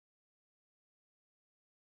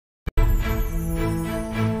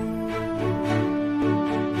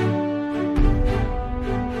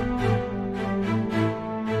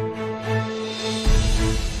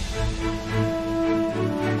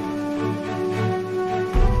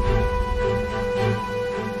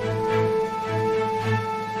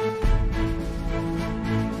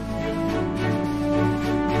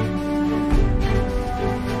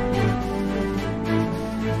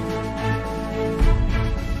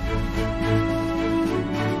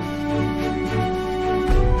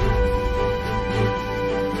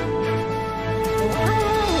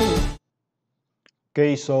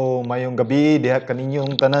Okay, so mayong gabi diha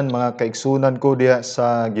kaninyong tanan mga kaigsunan ko diha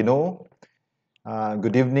sa Ginoo.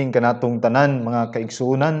 Good evening kanatong tanan mga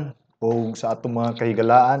kaigsunan o sa atong mga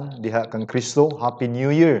kahigalaan diha kang Kristo. Happy New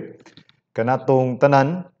Year kanatong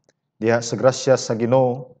tanan diha sa grasya sa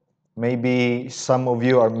Ginoo. Maybe some of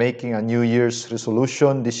you are making a New Year's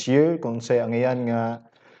resolution this year kung say ang iyan nga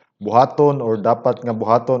buhaton or dapat nga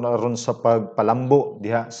buhaton aron sa pagpalambo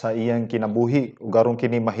diha sa iyang kinabuhi ug aron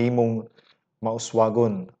kini mahimong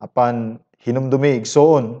mauswagon. Apan hinumdumi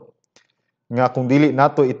igsoon nga kung dili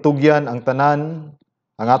nato itugyan ang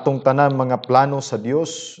atong tanan mga plano sa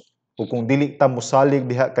Dios, o kung dili ta mosalig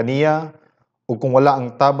diha kaniya, o kung wala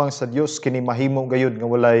ang tabang sa Dios, kini mahimo gayud nga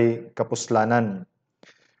walay kapuslanan.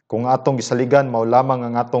 Kung atong gisaligan mao lamang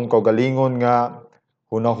ang atong kaugalingon nga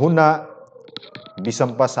hunahuna,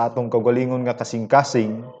 bisan pa sa atong kaugalingon nga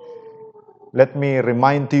kasing-kasing. Let me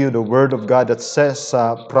remind to you the word of God that says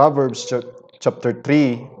sa Proverbs chapter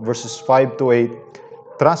 3 verses 5 to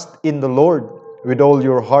 8, trust in the Lord with all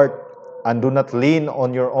your heart and do not lean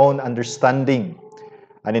on your own understanding,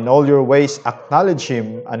 and in all your ways acknowledge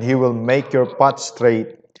him and he will make your path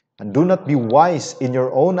straight. And do not be wise in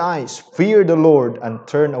your own eyes, fear the Lord and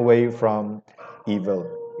turn away from evil.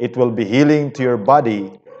 It will be healing to your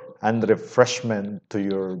body and refreshment to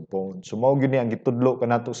your bones. So mao gini ang gitudlo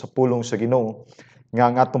kanato sa pulong sa Ginoo nga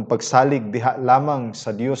ang atong pagsalig diha lamang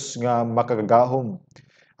sa Dios nga makagagahom.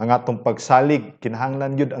 Ang atong pagsalig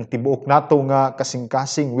kinahanglan gyud ang tibuok nato nga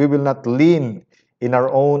kasing-kasing. We will not lean in our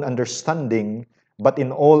own understanding, but in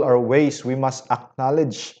all our ways we must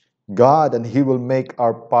acknowledge God and he will make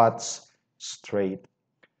our paths straight.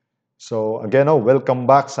 So again, welcome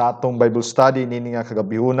back sa atong Bible study nini nga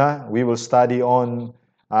kagabihuna. We will study on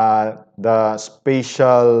the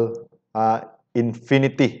spatial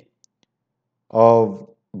infinity of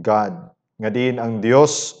God. Nga din ang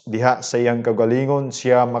Dios diha sa iyang kaugalingon,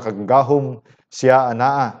 siya makagahom, siya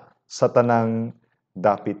anaa sa tanang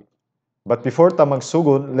dapit. But before ta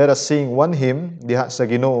magsugod, let us sing one hymn diha sa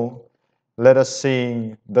Ginoo. Let us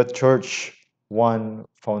sing The Church One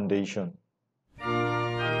Foundation.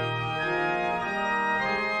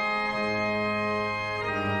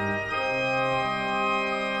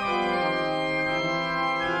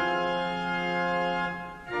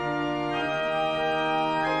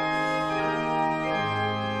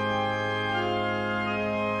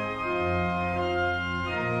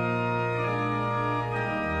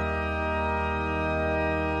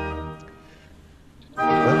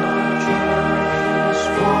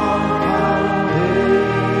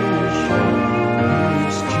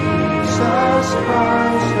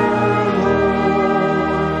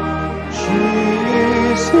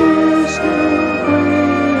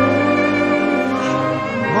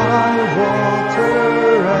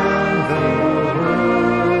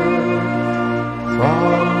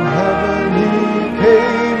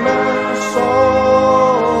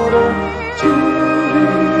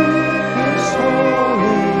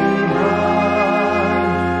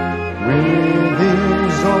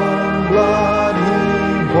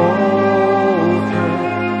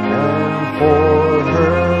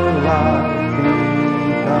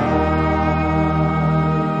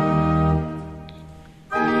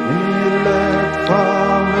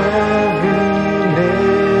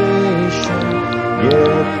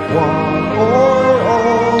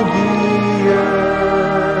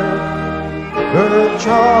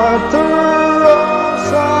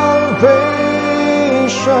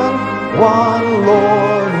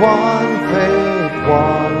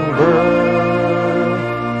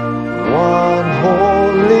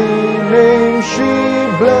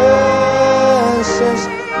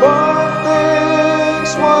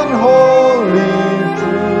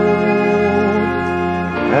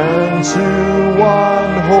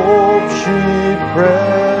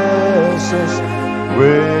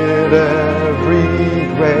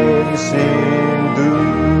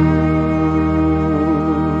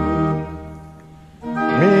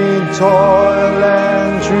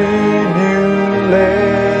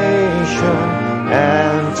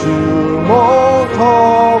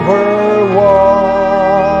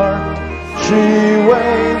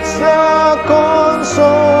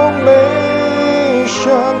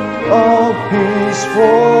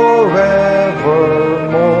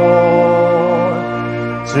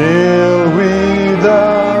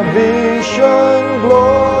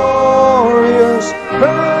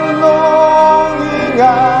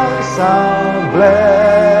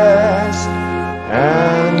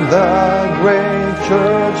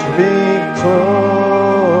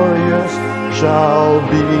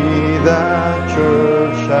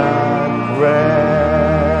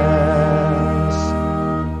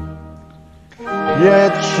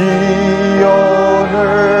 she on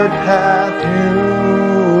earth hath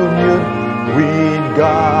union with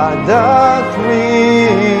God the three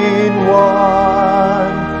in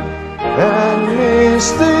one, and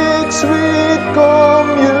mystic sweet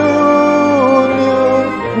communion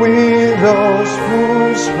with those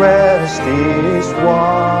whose rest is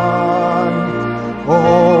won.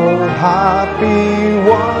 Oh, happy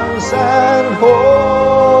ones and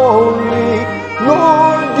holy,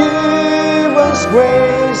 Lord, give us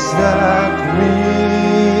grace that we,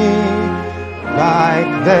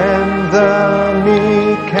 like them, the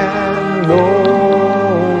meek and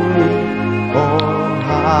lowly, on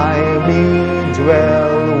high we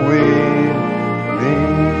dwell with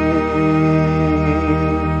thee.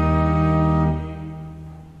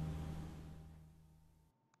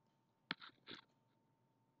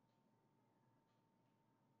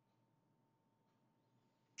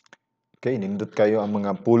 Okay, nindot kayo ang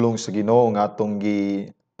mga pulong sa Ginoo nga atong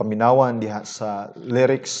paminawan diha sa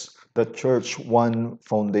lyrics The Church One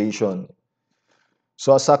Foundation.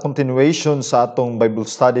 So sa continuation sa atong Bible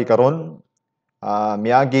study karon,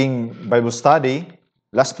 miaging Bible study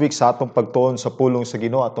last week sa atong pagtuon sa pulong sa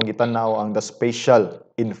Ginoo atong gitan-aw ang the spatial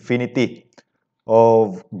infinity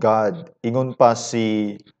of God. Ingon pa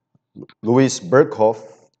si Louis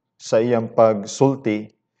Berkhoff sa iyang pagsulti,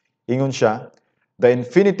 ingon siya, the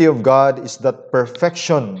infinity of God is that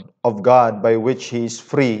perfection of God by which He is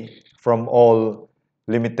free from all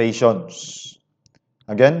limitations.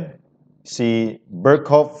 Again, si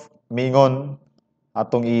Berkhoff mingon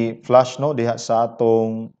atong i-flash no diha sa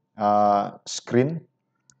atong screen.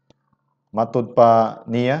 Matud pa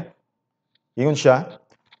niya. Ingon siya,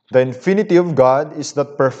 the infinity of God is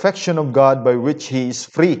that perfection of God by which He is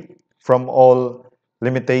free from all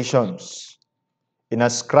limitations. In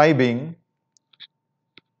ascribing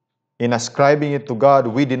it to God,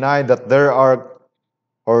 we deny that there are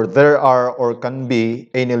or can be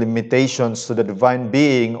any limitations to the divine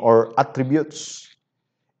being or attributes.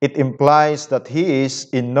 It implies that He is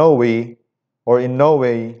in no way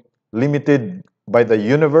limited by the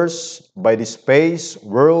universe, by the space,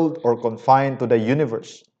 world, or confined to the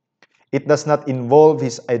universe. It does not involve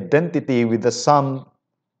His identity with the sum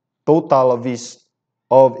total of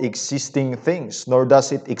existing things, nor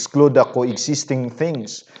does it exclude the coexisting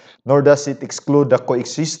things, nor does it exclude the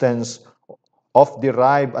coexistence of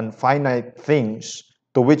derived and finite things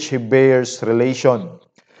to which He bears relation.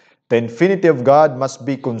 The infinity of God must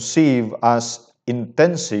be conceived as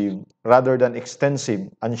intensive rather than extensive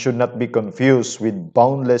and should not be confused with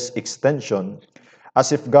boundless extension,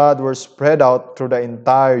 as if God were spread out through the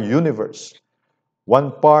entire universe,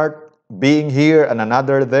 one part being here and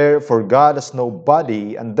another there, for God has no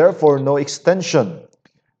body and therefore no extension.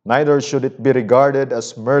 Neither should it be regarded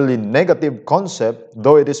as merely negative concept,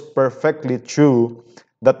 though it is perfectly true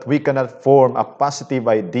that we cannot form a positive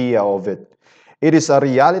idea of it. It is a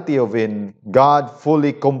reality of in God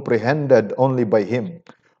fully comprehended only by Him.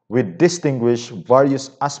 We distinguish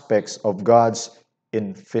various aspects of God's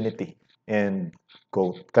infinity. End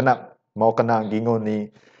quote. Mao kana ang gingon ni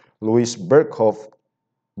Louis Berkhoff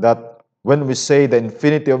that when we say the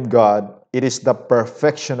infinity of God, it is the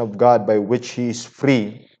perfection of God by which He is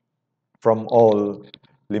free from all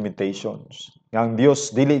limitations. Ang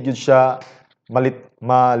Dios dili gyud siya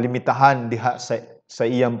malimitahan diha sa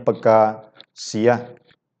iyang pagkasiya.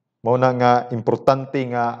 Mao na nga importante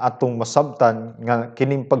nga atong masabtan nga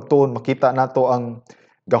kining pagtuon makita nato ang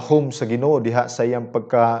gahom sa Ginoo diha sa iyang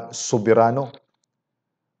pagkasoberano.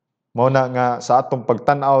 Mao na nga sa atong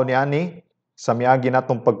pagtan-aw niani sa miagi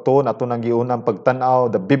natong pagtuon ato nang giunang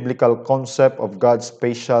pagtan-aw the biblical concept of God's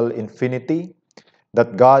spatial infinity,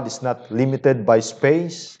 that God is not limited by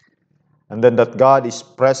space, and then that God is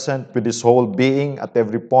present with His whole being at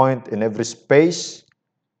every point in every space,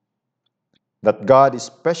 that God is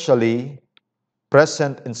specially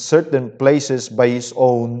present in certain places by His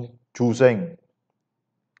own choosing.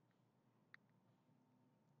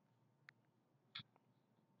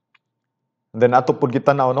 And then ato pud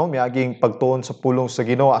gitanaw no miaging pagtuon sa pulong sa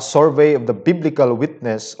Ginoo, a survey of the biblical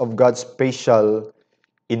witness of God's spatial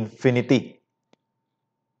infinity.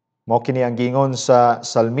 Mao kini ang gingon sa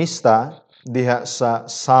salmista diha sa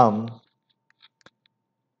Psalm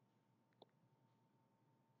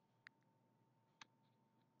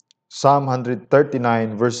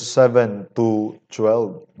 139 verses 7 to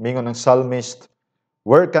 12. Mingon ang psalmist,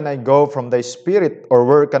 where can I go from thy spirit, or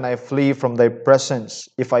where can I flee from thy presence?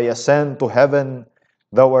 If I ascend to heaven,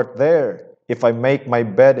 thou art there. If I make my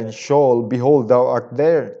bed in Sheol, behold, thou art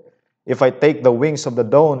there. If I take the wings of the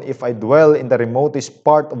dawn, if I dwell in the remotest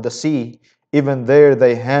part of the sea, even there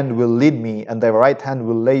thy hand will lead me, and thy right hand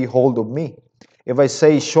will lay hold of me. If I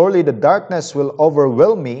say, surely the darkness will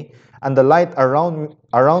overwhelm me, and the light around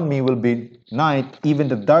me will be night, even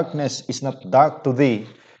the darkness is not dark to thee,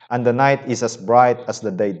 and the night is as bright as the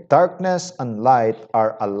day. Darkness and light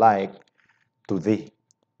are alike to thee.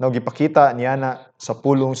 Now, gipakita niya na sa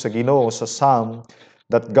pulong sa Ginoo sa Psalm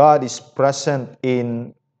that God is present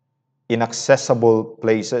in inaccessible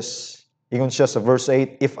places. Ingon siya sa verse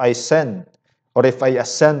 8, if I ascend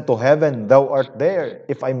to heaven, thou art there.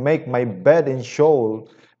 If I make my bed in Sheol,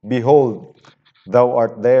 behold, thou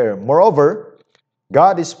art there. Moreover,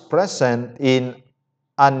 God is present in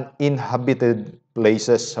uninhabited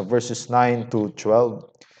places, sa verses 9 to 12.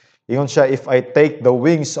 Ingon siya, if I take the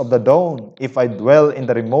wings of the dawn, if I dwell in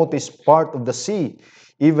the remotest part of the sea,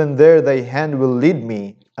 even there thy hand will lead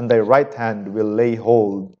me, and thy right hand will lay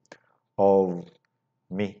hold of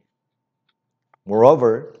me.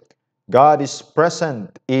 Moreover, God is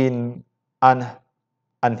present in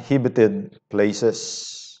uninhabited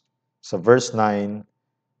places. Sa verse 9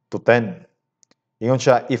 to 10. Ingon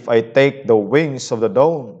siya, if I take the wings of the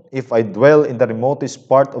dawn, if I dwell in the remotest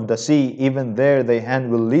part of the sea, even there thy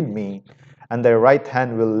hand will lead me, and thy right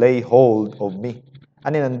hand will lay hold of me.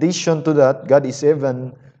 And in addition to that, God is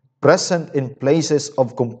even present in places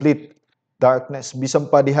of complete darkness. Bisan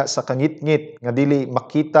pa diha sa kangit-ngit, nga dili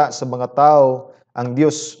makita sa mga tao ang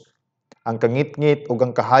Dios, ang kangit-ngit ug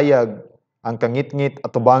ang kahayag, ang kangit-ngit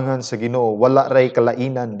atubangan sa Ginoo, wala ray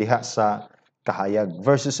kalainan diha sa kahayag.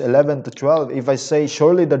 Verses 11 to 12, if I say,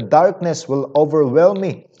 surely the darkness will overwhelm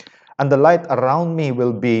me, and the light around me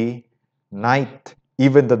will be night.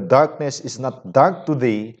 Even the darkness is not dark to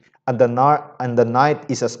thee, and the night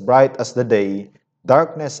is as bright as the day.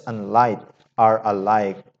 Darkness and light are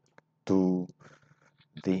alike to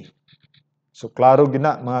thee. So klaro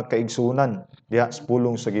gina mga kaigsunan diha sa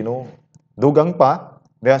pulong sa Ginoo. Dugang pa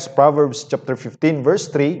diha sa Proverbs chapter 15 verse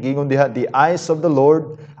 3, gingon diha, the eyes of the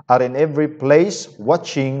Lord are in every place,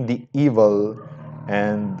 watching the evil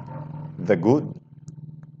and the good.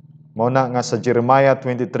 Mao na nga sa Jeremiah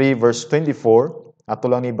 23 verse 24, ato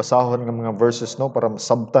lang ni basahon nga mga verses no para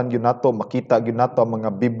masabtan gyud nato, makita gyud nato ang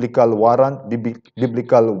mga biblical warrant,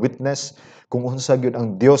 biblical witness kung unsa gyud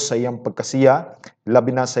ang Dios sa iyang pagkasiya,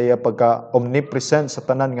 labi na sa iya pagka omnipresent sa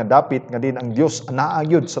tanan nga dapit, nga din ang Dios anaa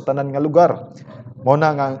gyud sa tanan nga lugar. Mao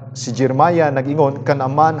na nga si Jeremiah nag-ingon, can a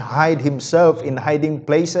man hide himself in hiding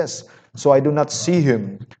places so I do not see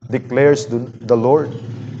him, declares the Lord.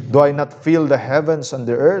 Do I not feel the heavens and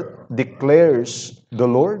the earth, declares the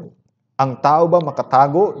Lord. Ang tao ba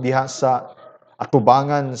makatago diha sa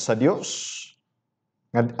atubangan sa Dios?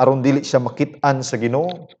 Nga aron dili siya makit-an sa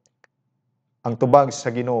Ginoo. Ang tubag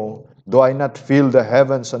sa Ginoo, do I not feel the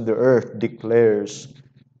heavens and the earth, declares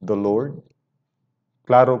the Lord.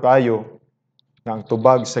 Klaro kayo nga ang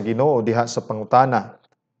tubag sa Ginoo diha sa pangutana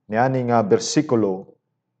niani nga bersikulo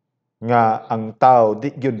nga ang tao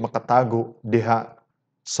di gyud makatago diha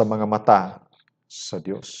sa mga mata sa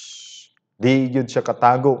Dios. Di gyud siya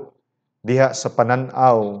katago diha sa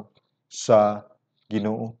pananaw sa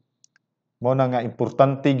Ginoo. Mao na nga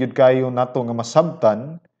importante gyud kayo nato nga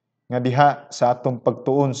masabtan nga diha sa atong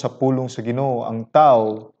pagtuon sa pulong sa Ginoo, ang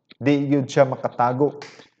tao di gyud siya makatago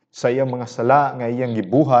sa iyang mga sala nga iyang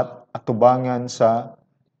gibuhat atubangan sa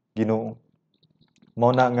Ginoo.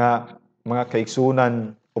 Mao na nga mga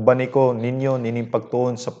kaigsunan, uban ko ninyo nining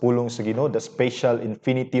pagtuon sa pulong sa Ginoo, the spatial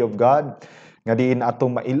infinity of God, nga diin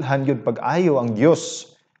atong mailhan gyud pag-ayo ang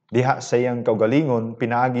Dios diha sa iyang kaugalingon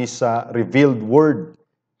pinaagi sa revealed word,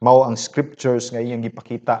 mao ang scriptures nga iyang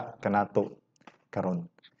gipakita kanato karon.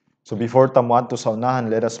 So before ta moadto sa unahan,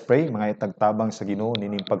 let us pray, mga itagtabang sa Ginoo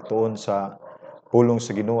nining pagtuon sa pulong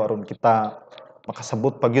sa Ginoo aron kita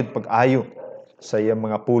makasabot pagyud pag-ayo sa iyang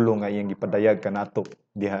mga pulong nga iyang gipadayag kanato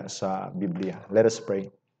diha sa Biblia. Let us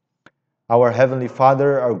pray. Our Heavenly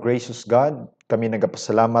Father, our gracious God, kami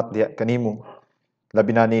nagapasalamat diha kanimo.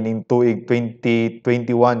 Labi na nining tuig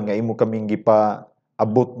 2021 nga imo kaming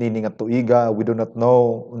gipaabot nini nga tuiga. We do not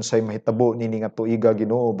know unsay mahitabo nini nga tuiga,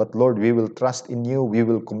 Ginoo, but Lord, we will trust in you. We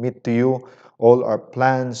will commit to you all our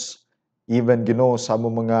plans, even Ginoo sa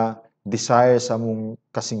among mga desires, sa among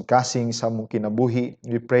kasing-kasing, sa among kinabuhi.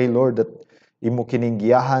 We pray, Lord, that imo kining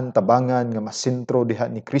giyahan, tabangan nga masentro diha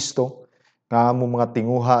ni Kristo, nga among mga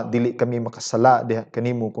tinguha dili kami makasala diha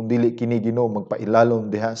kanimo, kung dili kini Ginoo magpailalom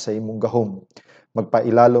diha sa imong gahom,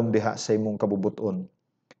 magpailalom diha sa imong kabubuton.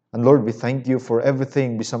 And Lord, we thank you for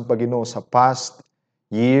everything bisan pa Ginoo sa past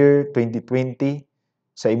year 2020,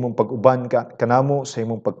 sa imong pag-uban kanamo, sa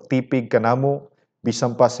imong pagtipig kanamo,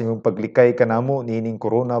 bisan pa sa imong paglikay kanamo niining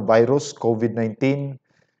coronavirus, COVID-19.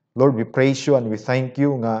 Lord, we praise you and we thank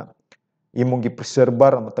you nga imong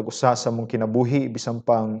gipreserbar ang matag usa sa among kinabuhi, bisan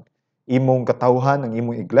pa ang imong katawhan, ang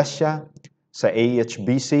imong iglesia, sa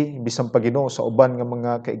AHBC, bisan pa Ginoo sa uban nga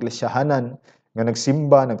mga kaiglesiyahanan nga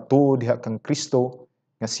nagsimba, nagtuo diha kang Kristo,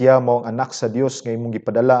 nga siya mao ang anak sa Dios nga imong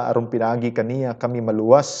gipadala aron pinaagi kaniya kami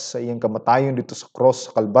maluwas sa iyang kamatayon dito sa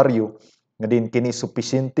cross sa Kalbaryo, nga din kini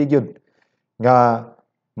supisyente gyud nga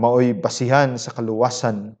maoy basihan sa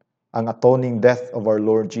kaluwasan ang atoning death of our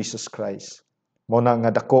Lord Jesus Christ. Mao na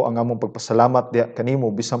nga dako ang among pagpasalamat diha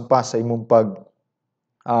kanimo bisan pa sa imong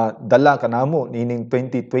dala kanamo nining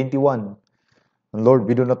 2021. And Lord,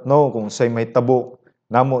 we do not know kung sa'y may tabo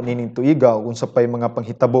namo nining tuiga o kung sa pa'y mga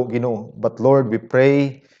panghitabo, Ginoo. But Lord, we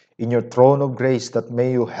pray in your throne of grace that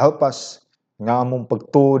may you help us nga among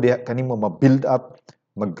pagtuo diha kanimo ma-build up,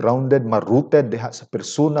 mag-grounded, ma-rooted diha sa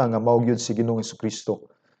persona nga mao gyud si Ginoong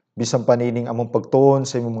Jesucristo. Bisan pa nining among pagtuon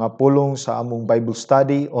sa imong mga pulong sa among Bible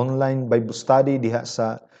study, online Bible study diha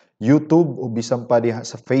sa YouTube o bisan pa diha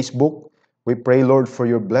sa Facebook. We pray, Lord, for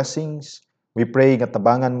your blessings. We pray nga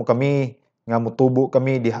tabangan mo kami, nga mutubo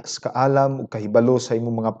kami diha sa kaalam ug kahibalo sa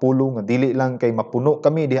imong mga pulong, nga dili lang kay mapuno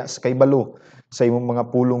kami diha sa kahibalo sa imong mga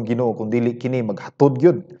pulong, Ginoo, kun dili kini maghatod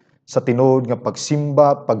gyud sa tinuod nga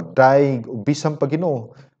pagsimba, pagdaig ug bisan pa,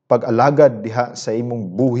 Ginoo, pag-alagad diha sa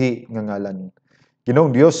imong buhi nga ngalan.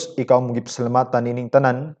 Ginoong Dios, ikaw mong gipasalamatan nining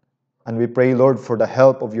tanan, and we pray, Lord, for the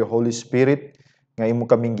help of your Holy Spirit nga imo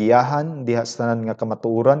kaming giyahan diha sa tanan nga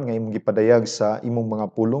kamatuoran nga imong gipadayag sa imong mga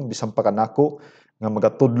pulong bisan pa kanako nga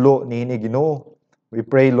magatudlo niini, Ginoo. We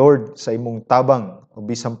pray, Lord, sa imong tabang o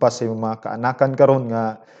bisan pa sa imong mga kaanakan karon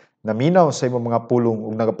nga naminaw sa imong mga pulong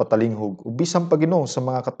ug nagapatalinghob. Ug bisan pa, Ginoo, sa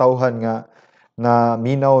mga katawhan nga na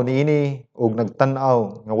minaw niini ug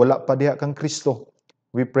nagtan-aw nga wala pa diha kang Kristo.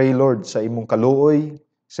 We pray, Lord, sa imong kaluoy,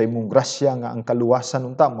 sa imong grasya nga ang kaluwasan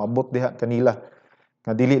unta maabot diha kanila.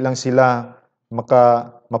 Nga dili lang sila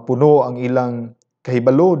mapuno ang ilang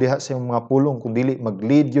kahibalo diha sa imong mga pulong kun dili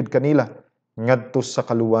mag-lead yun kanila ngadto sa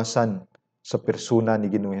kaluwasan sa persona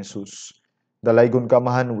ni Ginoong Hesus. Dalaygon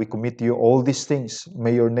kamahan, we commit to you all these things.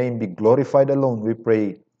 May your name be glorified alone, we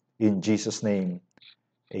pray in Jesus' name.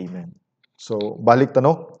 Amen. So, balik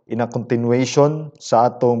tano, in a continuation sa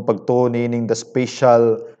atong pagtuo nining the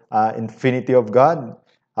spatial infinity of God,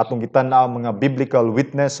 atong gitan-aw mga biblical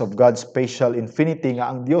witness of God's spatial infinity nga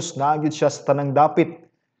ang Dios naagid siya sa tanang dapit.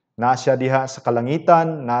 Na siya diha sa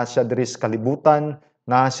kalangitan, na siya diri sa kalibutan,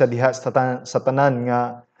 na siya diha sa tanan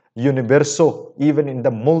nga universo, even in the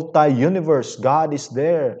multi-universe, God is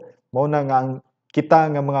there. Mao na nga ang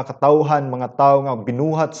kita nga mga katawhan, mga tao nga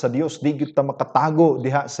binuhat sa Dios, di gyud ta makatago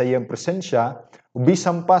diha sa iyang presensya,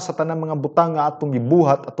 bisan pa sa tanang mga butang nga atong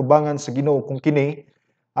gibuhat atubangan sa Ginoo kung kini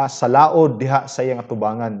sa laod diha sa iyang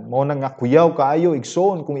atubangan. Mao na nga kuyaw kaayo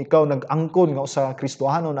igsoon kung ikaw nag-angkon nga usa ka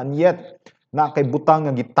Kristohanon, and yet na kay butang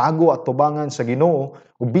nga gitago atubangan sa Ginoo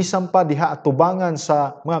ug bisan pa diha atubangan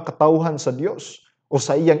sa mga katawhan sa Dios o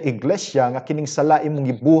sa iyang iglesia nga kining sala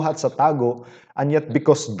imong gibuhat sa tago, and yet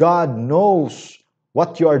because God knows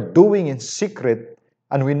what you are doing in secret,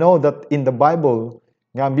 and we know that in the Bible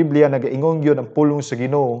nga ang Biblia nagaingon gyud ang pulong sa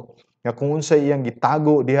Ginoo nga kung unsay iyang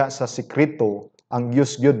gitago diha sa sekreto, ang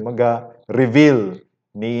Dios gyud maga-reveal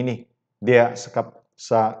niini diha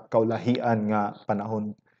sa kaulahian nga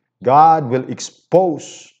panahon. God will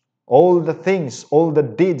expose all the things, all the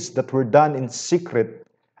deeds that were done in secret,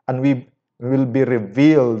 and we will be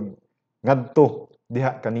revealed ngadto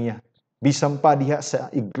diha kaniya. Bisan pa diha sa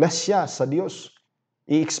iglesia sa Dios,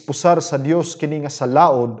 i-exposar sa Dios kini nga sa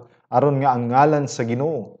laod aron nga ang ngalan sa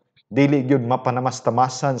Ginoo dili gyud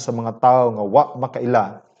mapanamastamasan sa mga tawo nga wa makaila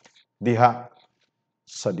diha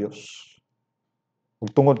sa Dios. Ug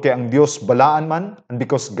tungod kay ang Dios balaan man, and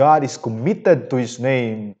because God is committed to His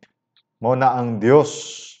name, mao na ang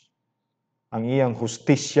Dios ang iyang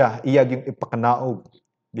hustisya iya gyud ipakanaog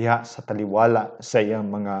diha sa taliwala sa iyang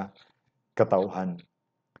mga katawhan.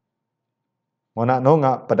 Mao na no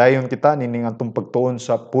nga padayon kita nining atong pagtuon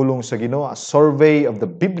sa pulong sa Ginoo, a survey of the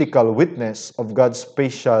biblical witness of God's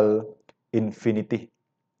spatial infinity.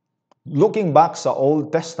 Looking back sa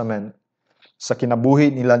Old Testament, sa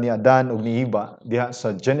kinabuhi nila ni Adan ug ni Eva diha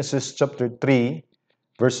sa Genesis chapter 3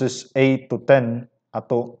 verses 8 to 10,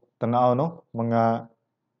 ato tanaw no mga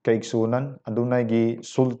kaigsunan, adunay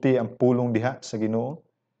gisulti ang pulong diha sa Ginoo.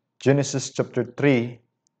 Genesis chapter 3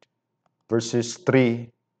 verses 3,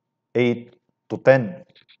 8 to 10.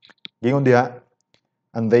 Gingon diha,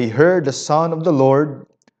 and they heard the sound of the Lord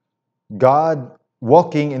God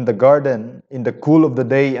walking in the garden in the cool of the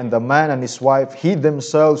day, and the man and his wife hid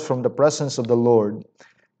themselves from the presence of the Lord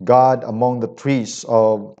God among the trees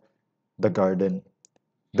of the garden.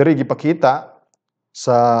 Diri gipakita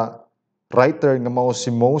sa writer nga mao si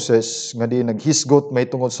Moses nga di naghisgot may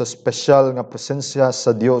tungod sa special nga presensya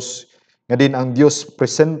sa Dios Nga din ang Dios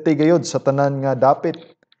presente gayud sa tanan nga dapit.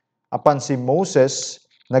 Apan si Moses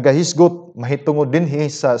nagahisgot mahitungod dinhi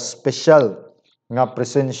sa special nga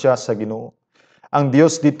presensya sa Ginoo. Ang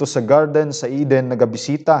Dios dito sa garden sa Eden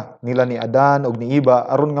nagabisita nila ni Adan ug ni Eva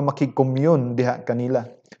aron nga makig-commune diha kanila.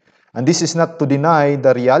 And this is not to deny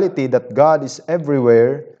the reality that God is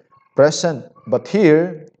everywhere present. But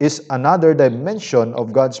here is another dimension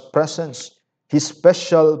of God's presence, His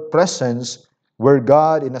special presence where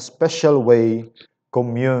God in a special way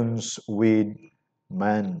communes with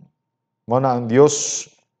man. Muna ang Dios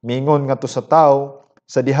mingon nga to sa tao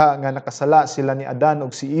sa diha nga nakasala sila ni Adan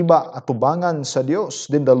ug si Eva atubangan sa Dios.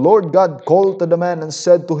 Then the Lord God called to the man and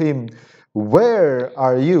said to him, "Where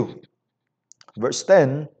are you?" Verse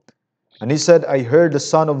 10, and he said, "I heard the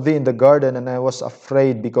sound of thee in the garden, and I was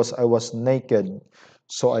afraid because I was naked,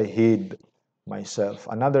 so I hid myself."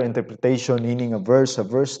 Another interpretation meaning a verse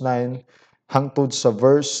 9 hangtod sa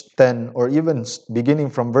verse 10 or even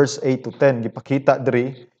beginning from verse 8 to 10 gipakita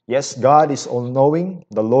diri, yes, God is all-knowing,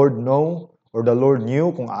 the Lord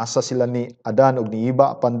knew kung asa sila ni Adan ug ni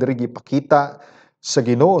Eva. Apan diri gipakita sa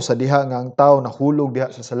Ginoo sa diha nga ang tao nahulog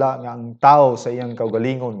diha sa sala nga ang tao sa iyang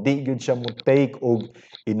kaugalingon di gyud siya mo take og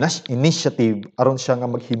initiative aron siya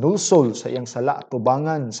nga maghinulsol sa iyang sala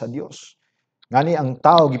tubangan sa Dios. Ngani ang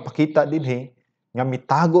tao gipakita dinhi nga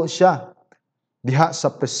mitago siya diha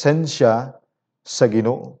sa presensya sa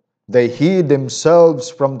Ginoo. They hid themselves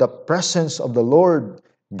from the presence of the Lord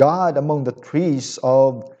God among the trees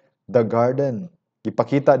of the garden.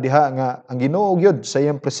 Gipakita diha nga ang Ginoo gyud sa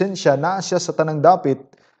iyang presensya naa siya sa tanang dapit,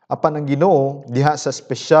 apan ang Ginoo diha sa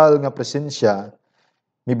espesyal nga presensya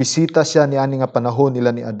mibisita siya niani nga panahon nila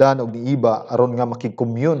ni Adan ug ni Eva aron nga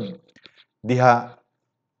makig-commune diha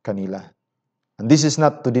kanila. And this is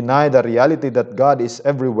not to deny the reality that God is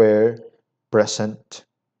everywhere present.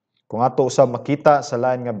 Kung ato usab makita sa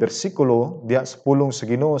lain nga bersikulo diha sa pulong sa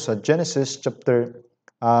Ginoo sa Genesis chapter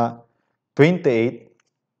 28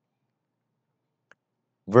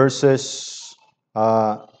 verses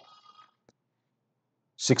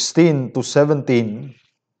 16 to 17,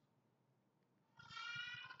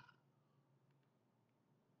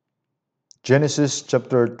 Genesis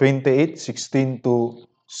chapter 28, 16 to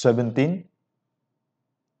 17.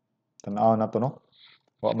 Tanaw na to, no?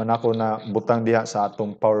 Wa man ako na butang diha sa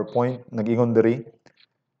atong PowerPoint. Nag-ingon diri.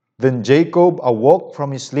 Then Jacob awoke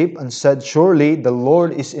from his sleep and said, "Surely the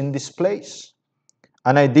Lord is in this place,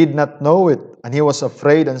 and I did not know it." And he was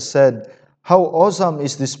afraid and said, "How awesome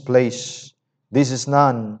is this place! This is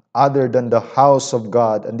none other than the house of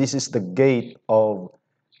God, and this is the gate of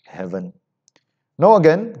heaven." Now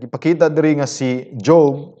again, gipakita diri nga si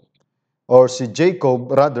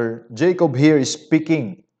Jacob here is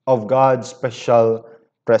speaking of God's special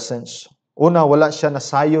presence. Una, wala siya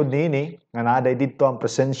nasayod nini nga naaday dito ang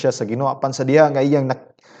presensya sa Ginoo, apan sa diha nga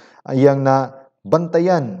iyang na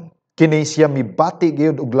bantayan kini siya mibati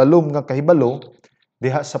gyud og lalom nga kahibalo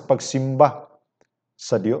diha sa pagsimba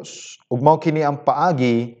sa Dios. Ug mao kini ang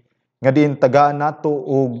paagi nga diin tagaan nato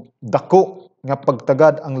og dako nga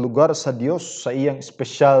pagtagad ang lugar sa Dios sa iyang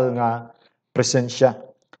espesyal nga presensya.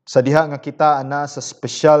 Sa diha nga kita ana sa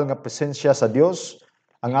espesyal nga presensya sa Dios,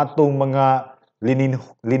 ang atong mga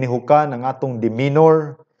linihukan, ang atong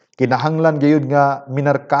demeanor, kinahanglan gayud nga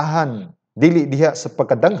minarkahan dili diha sa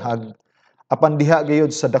pagkadanghag, apan diha gayud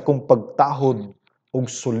sa dakong pagtahod ug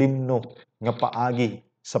sulimno nga paagi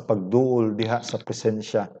sa pagduol diha sa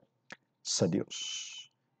presensya sa Dios.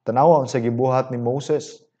 Tanawa sa gibuhat ni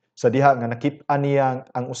Moses sa diha nga nakit-an niya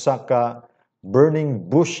ang usa ka burning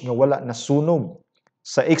bush nga wala nasunog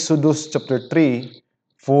sa Exodus chapter 3,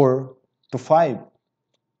 4 to 5.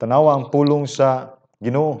 Tanawa ang pulong sa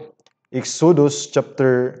Ginoo. Exodus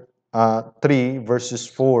chapter 3 verses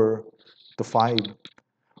 4 to 5.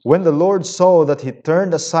 When the Lord saw that he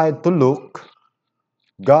turned aside to look,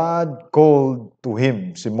 God called to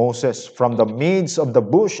him, si Moses, from the midst of the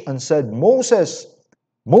bush and said, "Moses,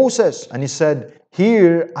 Moses." And he said,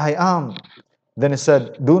 "Here I am." Then he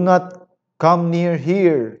said, "Do not come near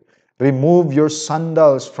here. Remove your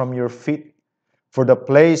sandals from your feet, for the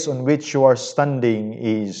place on which you are standing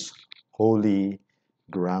is holy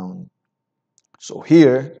ground." So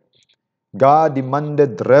here, God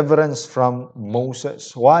demanded reverence from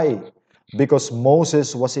Moses. Why? Because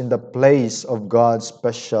Moses was in the place of God's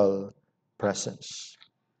special presence.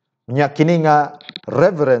 Nya kini nga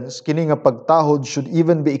reverence, kini nga pagtahod should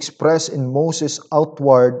even be expressed in Moses'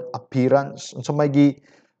 outward appearance. Unsa may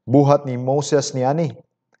gibuhat ni Moses niani?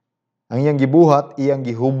 Ang iyang gibuhat, iyang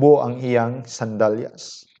gihubo ang iyang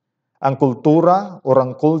sandalyas. Ang kultura o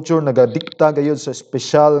ang culture nagadikta gayud sa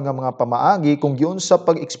espesyal nga mga pamaagi kung giun sa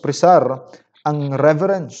pag-ekspresar ang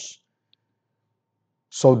reverence.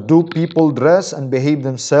 So do people dress and behave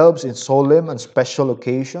themselves in solemn and special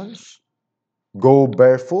occasions? Go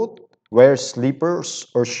barefoot, wear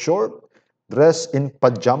slippers or short, dress in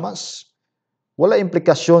pajamas? Wala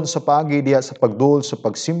implikasyon sa paagi diha sa pagduol sa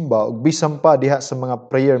pagsimba ug bisan pa diha sa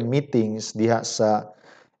mga prayer meetings diha sa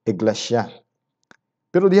iglesia.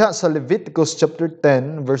 Pero diha sa Leviticus chapter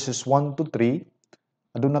 10 verses 1 to 3,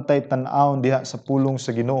 aduna tay tan-awon diha sa pulong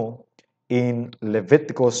sa Ginoo in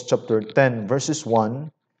Leviticus chapter 10 verses 1,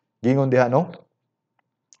 gingon diha no?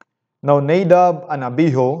 Now Nadab and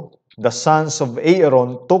Abihu, the sons of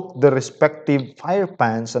Aaron, took the respective fire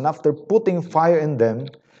pans, and after putting fire in them,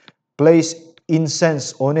 placed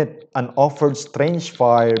incense on it and offered strange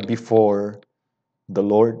fire before the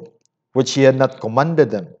Lord, which he had not commanded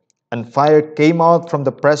them. And fire came out from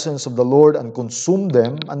the presence of the Lord and consumed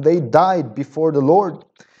them, and they died before the Lord.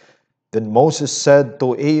 Then Moses said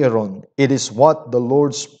to Aaron, "It is what the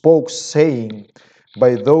Lord spoke, saying,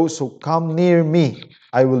 by those who come near me,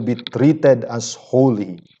 I will be treated as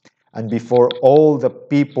holy, and before all the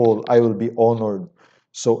people I will be honored."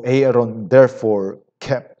 So Aaron therefore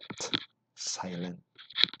kept silent.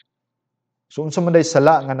 So unsa man day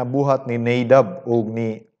sala nga nabuhat ni Nadab ug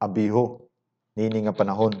ni Abihu nini nga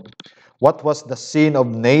panahon? What was the sin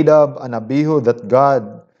of Nadab and Abihu that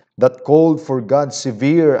called for God's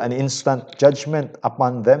severe and instant judgment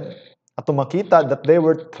upon them? Ato makita that they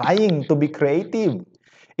were trying to be creative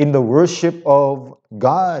in the worship of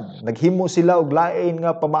God. Naghimo sila og lain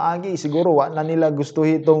nga pamaagi, siguro wa na nila gusto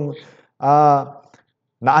itong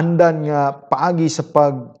naandan nga paagi sa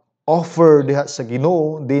pag-offer diha sa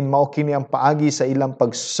Ginoo, din mao kini ang paagi sa ilang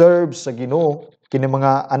pag-serve sa Ginoo kini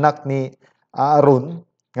mga anak ni Aaron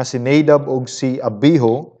nga si Nadab ug si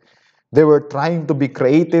Abihu. They were trying to be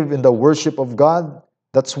creative in the worship of God.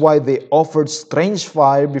 That's why they offered strange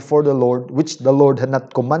fire before the Lord, which the Lord had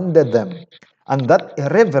not commanded them. And that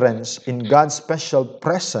irreverence in God's special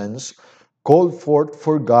presence called forth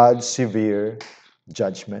for God's severe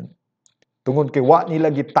judgment. Tungod kay wa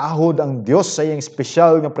nila gitahod ang Dios sa iyang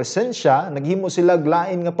espesyal nga presensya, naghimo sila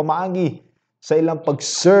lain nga pamaagi sa ilang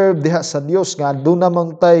pag-serve diha sa Dios nga aduna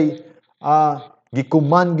man tay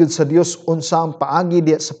gikuman gyud sa Dios unsa ang paagi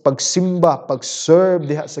diha sa pagsimba, pag-serve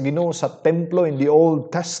diha sa Ginoo sa templo in the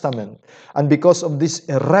Old Testament. And because of this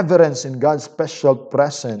irreverence in God's special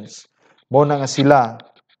presence, mo na nga sila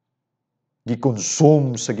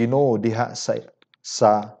gikonsume sa Ginoo diha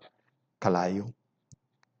sa kalayo.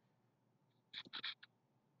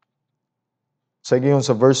 Sagingon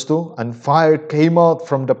sa verse 2, and fire came out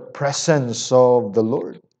from the presence of the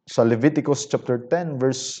Lord. Sa Leviticus chapter 10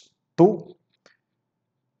 verse 2,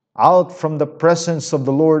 out from the presence of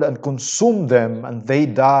the Lord and consumed them, and they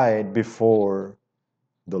died before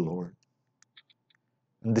the Lord.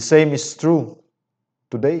 And the same is true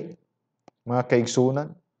today, mga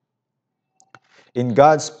kaigsunan. In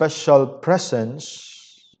God's special presence,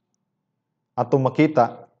 ato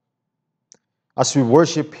makita, as we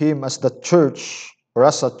worship Him as the church, or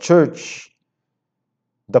as a church,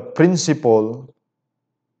 the principle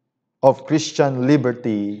of Christian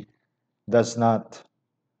liberty does not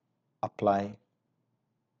apply.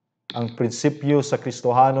 Ang prinsipyo sa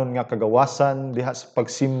Kristohanon nga kagawasan diha sa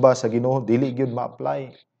pagsimba sa Ginoo dili gyud ma-apply.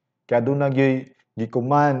 Kaya aduna gyud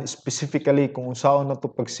gikuman specifically kung unsaon nato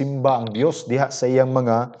pagsimba ang Dios diha sa iyang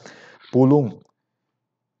mga pulong.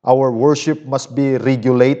 Our worship must be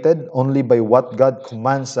regulated only by what God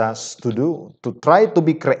commands us to do. To try to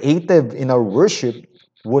be creative in our worship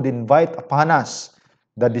would invite upon us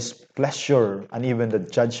the displeasure and even the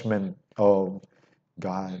judgment of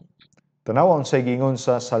God. Tanawon sa gingon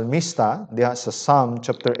sa salmista diha sa Psalm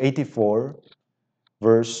chapter 84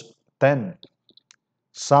 verse 10.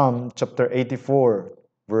 Psalm chapter 84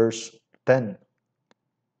 verse 10.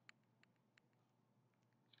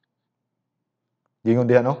 Gingon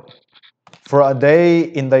diha no? For a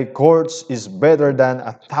day in thy courts is better than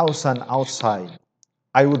 1,000 outside.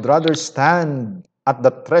 I would rather stand at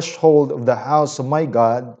the threshold of the house of my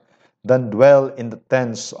God than dwell in the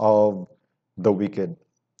tents of the wicked.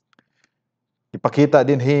 Ipakita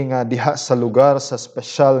din nga diha sa lugar sa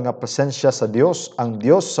espesyal nga presensya sa Dios, ang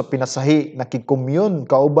Dios sa pinasahi nakikommun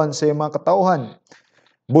kauban sa iyang mga katawhan.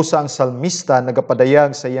 Busa ang salmista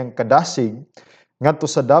nagapadayag sa iyang kadasig ngadto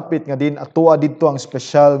sa dapit nga din atoa didto ang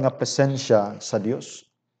espesyal nga presensya sa Dios.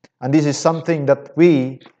 And this is something that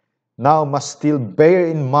we now must still bear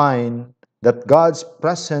in mind, that God's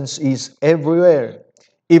presence is everywhere,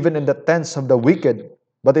 even in the tents of the wicked.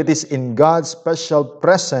 But it is in God's special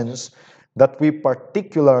presence that we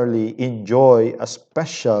particularly enjoy a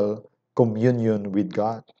special communion with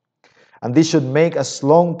God. And this should make us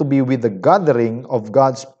long to be with the gathering of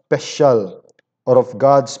God's special or of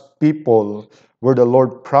God's people where the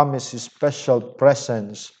Lord promised His special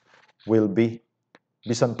presence will be.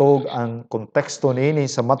 Bisan tog ang konteksto niini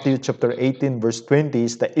sa Matthew chapter 18 verse 20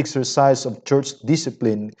 is the exercise of church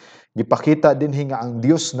discipline. Gipakita din nga ang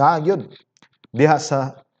Dios na gyud diha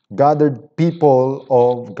sa gathered people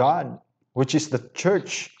of God, which is the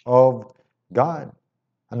church of God.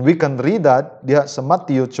 And we can read that diha sa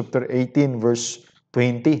Matthew chapter 18 verse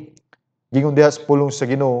 20. Gingon diha sa pulong sa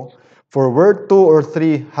Ginoo, for where 2 or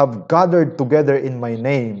 3 have gathered together in my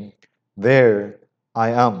name, there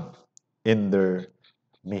I am in their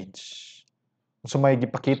midst. So may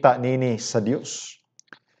gipakita nini sa Dios.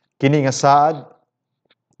 Kini nga saad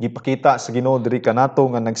gipakita sa Ginoo diri kanato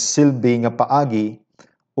nga nagsilbi nga paagi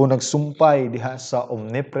o nagsumpay diha sa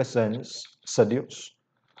omnipresence sa Dios.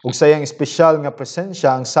 Ug sayang espesyal nga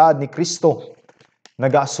presensya ang saad ni Kristo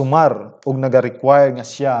nagaasumar ug naga-require nga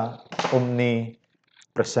siya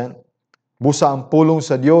omnipresent. Busa ang pulong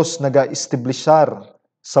sa Dios naga-establishar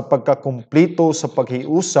sa pagkakumpleto sa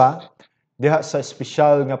paghiusa diha sa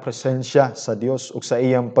espesyal nga presensya sa Dios ug sa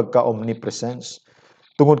iyang pagka-omnipresence.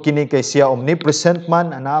 Tungod kini kay siya omnipresent man,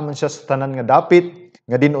 anaa man siya sa tanan nga dapit,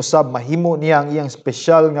 nga din usab mahimo niya ang iyang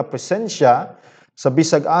espesyal nga presensya sa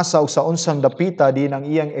bisag asa ug sa unsang dapita din ang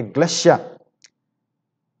iyang iglesia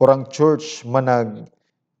or ang church manag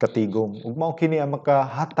katigom. Ug mao kini ang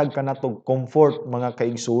makahatag kanatog comfort mga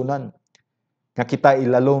kaigsunan nga kita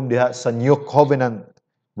ilalom diha sa New Covenant.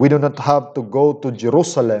 We do not have to go to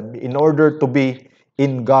Jerusalem in order to be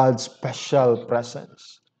in God's special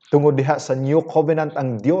presence. Tungod diha sa New Covenant,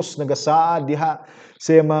 ang Dios nagasaad diha sa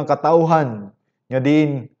iyang mga katawhan nga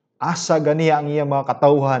din asa ganiya ang iyang mga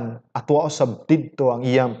katawhan atwa usab didto ang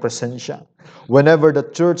iyang presensya. Whenever the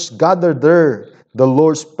church gather there, the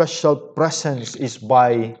Lord's special presence is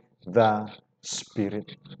by the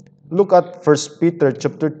Spirit. Look at 1 Peter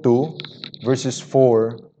chapter 2 verses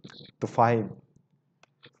 4 to 5.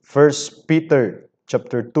 1 Peter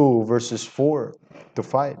chapter 2 verses 4 to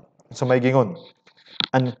 5. So may gingon,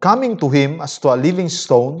 and coming to him as to a living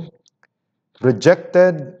stone,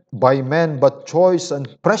 rejected by men but choice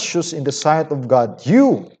and precious in the sight of God,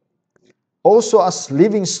 you also as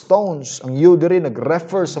living stones, ang you diri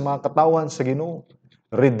nag-refer sa mga katawan sa Ginoo,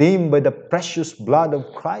 redeemed by the precious blood of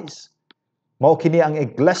Christ. Mao kini ang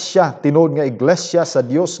iglesia, tinod nga iglesia sa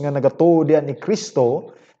Dios nga nagatuo diha ni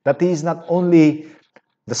Kristo, that He is not only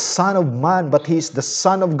the Son of Man, but He is the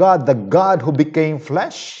Son of God, the God who became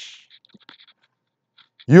flesh.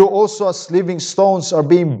 You also as living stones are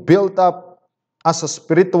being built up as a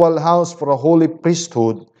spiritual house for a holy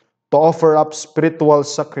priesthood to offer up spiritual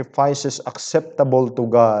sacrifices acceptable to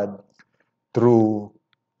God through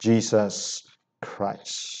Jesus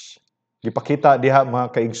Christ. Gipakita diha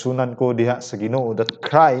mga kaigsunan ko diha sa Ginoo that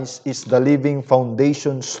Christ is the living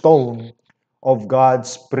foundation stone of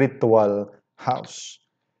God's spiritual house.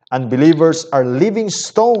 And believers are living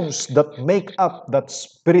stones that make up that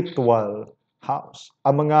spiritual house.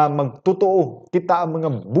 Ang mga magtotoo, kita ang mga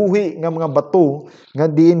buhi nga mga bato nga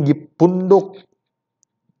diin gipundok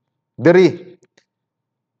diri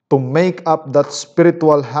to make up that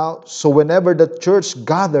spiritual house. So whenever the church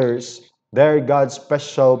gathers, there God's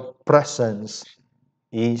special presence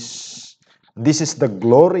is. This is the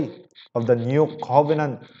glory of the new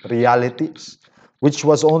covenant realities, which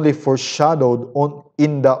was only foreshadowed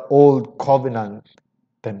in the old covenant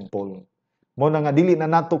temple. Mo na nga dili na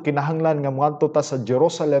nato kinahanglan nga moadto ta sa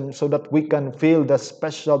Jerusalem so that we can feel the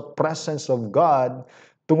special presence of God,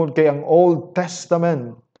 tungod kay ang Old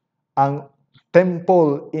Testament, ang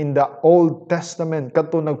temple in the Old Testament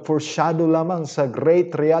kadto nag-foreshadow lamang sa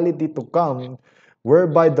great reality to come,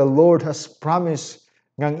 whereby the Lord has promised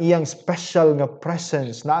ngang iyang special nga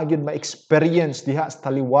presence na agyud ma-experience diha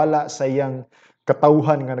sa taliwala sa iyang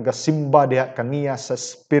katawhan nga nagasimba diha kaniya sa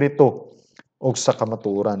espiritu o sa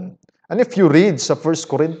kamaturan. And if you read sa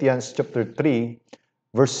 1 Corinthians chapter 3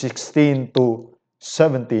 verse 16 to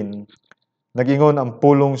 17, nagingon ang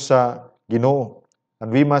pulong sa Ginoo.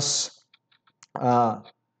 And we must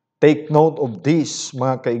take note of this,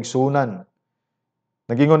 mga kaigsunan.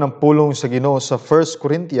 Nagingon ang pulong sa Ginoo sa 1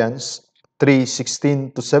 Corinthians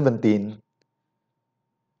 3:16 to 17.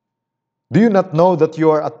 Do you not know that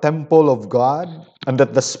you are a temple of God and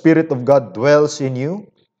that the Spirit of God dwells in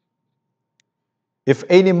you? If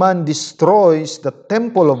any man destroys the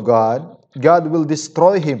temple of God, God will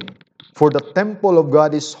destroy him. For the temple of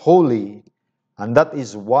God is holy, and that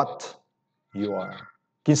is what you are.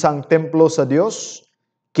 Kinsa ang templo sa Dios?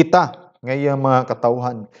 Kita, ngayong mga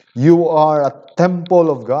katawhan. You are a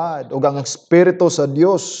temple of God. Ug ang Espiritu sa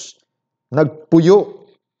Dios nagpuyo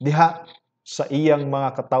diha sa iyang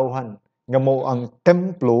mga katawhan. Nga mo ang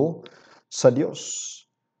templo sa Dios.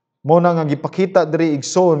 Muna nga gipakita diri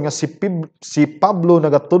igsoon nga si Pablo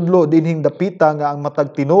nagatudlo dinhing dapita nga ang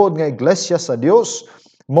matag tinuod nga iglesia sa Dios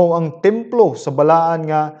mao ang templo sa balaan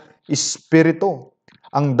nga espiritu.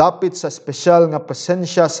 Ang dapit sa espesyal nga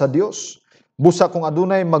presensya sa Dios. Busa kung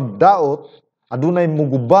adunay magdaot, adunay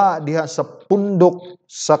muguba diha sa pundok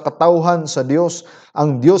sa katawhan sa Dios,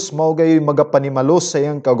 ang Dios mao gayoy magapanimalos sa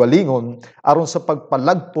iyang kaugalingon aron sa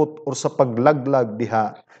pagpalagpot o sa paglaglag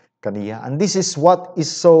diha kaniya. And this is what is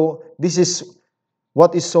so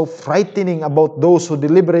frightening about those who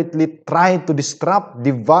deliberately try to disrupt,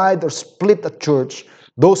 divide, or split a church.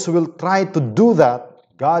 Those who will try to do that,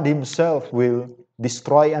 God Himself will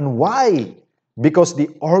destroy. And why? Because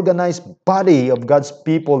the organized body of God's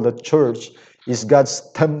people, the church, is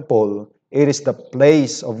God's temple. It is the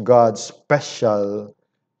place of God's special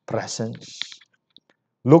presence.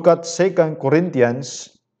 Look at 2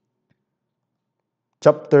 Corinthians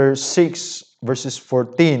chapter 6, verses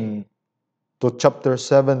 14 to chapter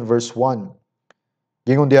 7, verse 1.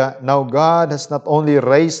 Gingon diha, now God has not only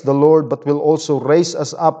raised the Lord, but will also raise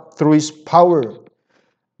us up through His power.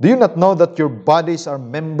 Do you not know that your bodies are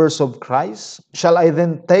members of Christ? Shall I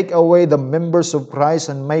then take away the members of Christ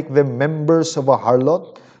and make them members of a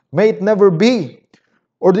harlot? May it never be.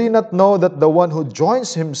 Or do you not know that the one who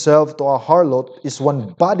joins himself to a harlot is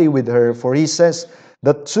one body with her? For He says,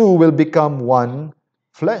 the two will become one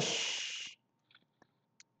flesh.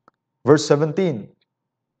 Verse 17.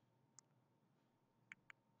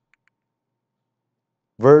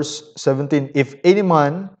 Verse 17. If any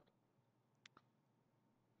man,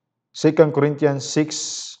 2 Corinthians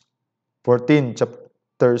 6, 14,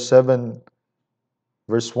 chapter 7,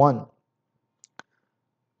 verse 1.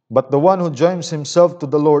 But the one who joins himself to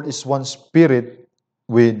the Lord is one spirit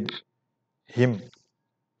with Him.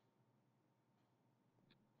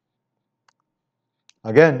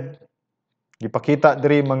 Again, gipakita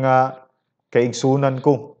diri mga kaigsunan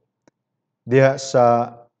ko diha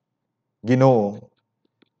sa Ginoo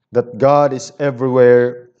that God is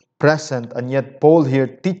everywhere present, and yet Paul here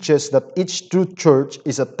teaches that each true church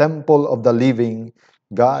is a temple of the living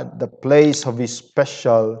God, the place of His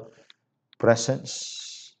special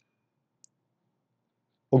presence.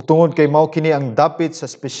 Ug tungod kay mao kini ang dapit sa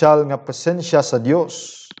espesyal nga presensya sa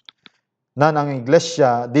Dios, nan ang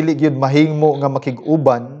iglesia dili gyud mahimo nga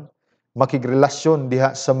makig-uban, makigrelasyon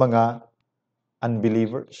diha sa mga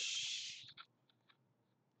unbelievers.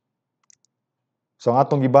 So ang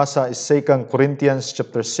atong gibasa is 2 Corinthians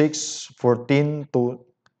chapter 6, 14 to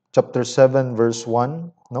chapter 7, verse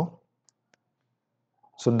 1, no?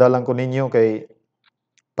 Sundalan ko ninyo kay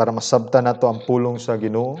para masabtan nato ang pulong sa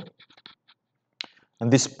Ginoo.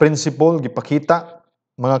 And this principle gipakita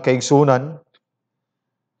mga kaigsunan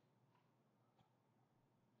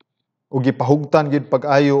ug gipahugtan gid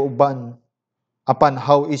pag-ayo uban upon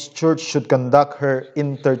how each church should conduct her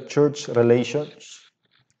inter-church relations.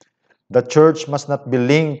 The church must not be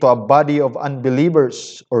linked to a body of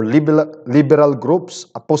unbelievers or liberal groups,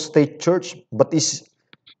 apostate church, but is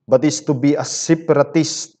to be a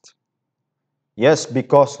separatist. Yes,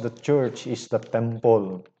 because the church is the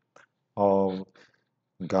temple of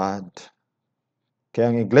God.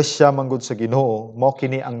 Kaya ang iglesia manggod sa Ginoo mao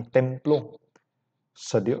kini ang templo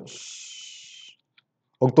sa Dios.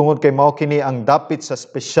 Ug tungod kay mao kini ang dapit sa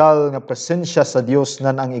espesyal nga presensya sa Dios,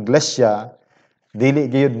 nan ang iglesia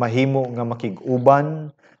dili gyud mahimo nga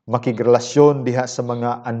makig-uban, makigrelasyon diha sa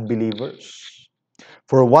mga unbelievers.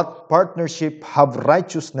 For what partnership have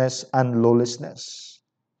righteousness and lawlessness?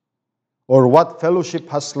 Or what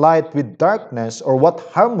fellowship has light with darkness? Or what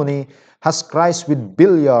harmony has Christ with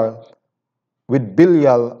Belial?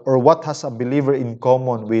 Or what has a believer in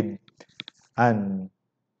common with an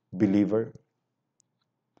unbeliever?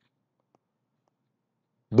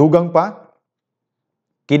 Dugang pa,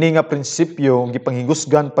 kini nga prinsipyo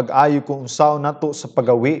gipanghigusgan pag-ayo kung unsaon nato sa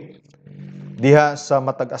pagawi diha sa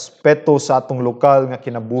matag aspeto sa atong lokal nga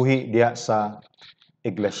kinabuhi diha sa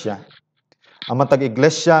iglesia. Ang matag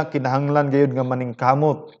iglesia kinahanglan gayud nga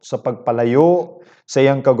maningkamot sa pagpalayo sa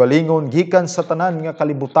iyang kaugalingon gikan sa tanan nga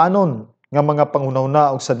kalibutanon nga mga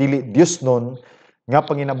panghunahuna og sa dili Diosnon nga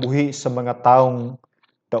panginabuhi sa mga taong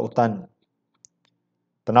dautan.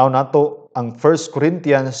 Tanaw nato ang 1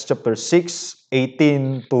 Corinthians chapter 6,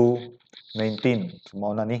 18 to 19. So,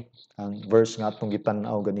 mao na ni ang verse nga atong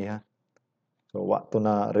gitan-aw ganiha. So wa to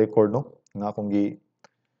na record no nga akong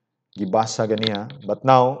gibasa ganiha. But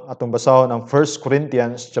now atong basahon ang 1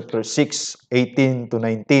 Corinthians chapter 6, 18 to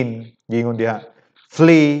 19. Gingon diha,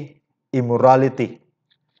 flee immorality.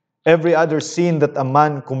 Every other sin that a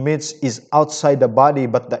man commits is outside the body,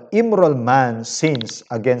 but the immoral man sins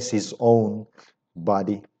against his own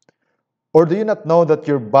body. Or do you not know that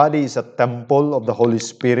your body is a temple of the Holy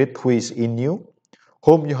Spirit who is in you,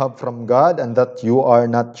 whom you have from God, and that you are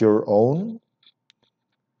not your own?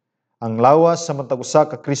 Ang lawas sa matag usa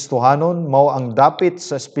ka Kristohanon mao ang dapit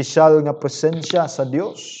sa espesyal nga presensya sa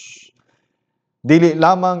Dios. Dili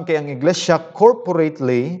lamang kay ang iglesia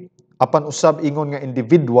corporately apan usab ingon nga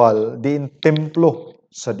individual diin templo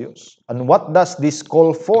sa Dios. And what does this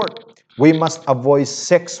call for? We must avoid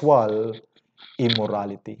sexual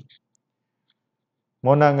immorality.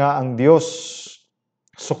 Muna nga ang Dios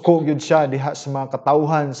suko gyud siya diha sa mga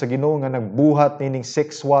katawhan sa Ginoo nga nagbuhat nining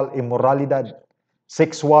sexual immorality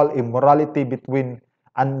between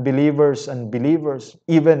unbelievers and believers,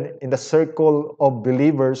 even in the circle of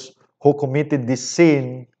believers who committed this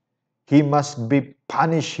sin. He must be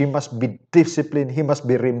punished, he must be disciplined, he must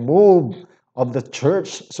be removed of the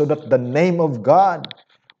church so that the name of God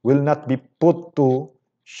will not be put to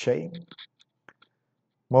shame.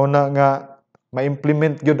 Muna nga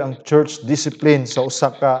ma-implement gyud ang church discipline sa usa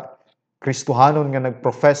ka Kristohanon nga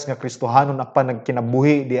nagprofess nga Kristohanon apan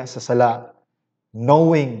nagkinabuhi diha sa sala,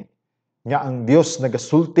 knowing nga ang Dios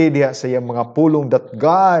nagasulti diha sa iyang mga pulong that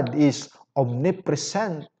God is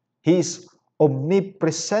omnipresent. He is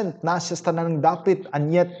omnipresent, nasa sa tanang dapit,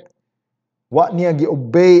 and yet wa niya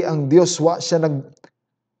gi-obey ang Dios, wa siya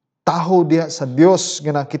nagtaho diha sa Dios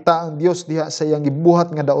nga nakita ang Dios diha sa iyang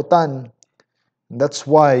gibuhat nga dautan. That's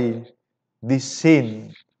why this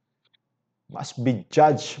sin must be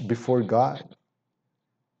judged before God,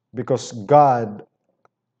 because God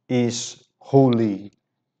is holy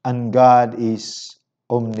and God is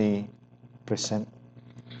omnipresent.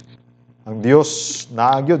 Ang Dios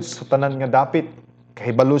naagyod sa tanan nga dapit,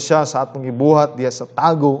 kahibalo siya sa atong gibuhat diha sa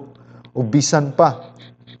tago o bisan pa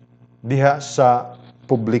diha sa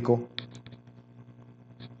publiko.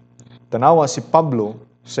 Tanawa si Pablo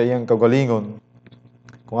sa iyang kagalingon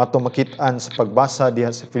kung atong makit-an sa pagbasa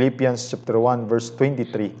diha sa Philippians chapter 1 verse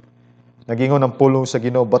 23. Nagingon ang pulong sa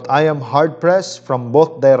Ginoo, "But I am hard-pressed from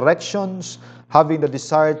both directions, having the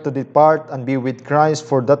desire to depart and be with Christ,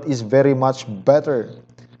 for that is very much better."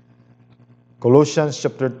 Colossians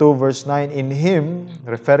chapter 2 verse 9, "In Him,"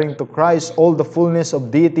 referring to Christ, "all the fullness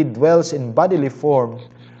of deity dwells in bodily form.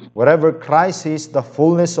 Wherever Christ is, the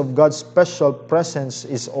fullness of God's special presence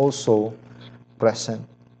is also present."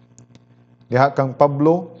 Diha kang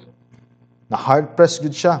Pablo, na hard-pressed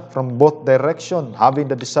gud siya from both direction, having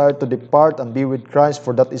the desire to depart and be with Christ,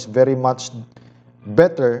 for that is very much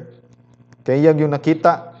better. Kaya yung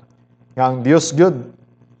nakita nga ang Dios gud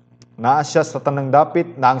naa siya sa tanang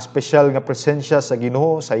dapit, na ang special nga presensya sa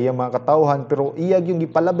Ginoo sa iyang mga katawhan, pero iyag yung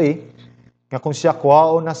gipalabi nga kung siya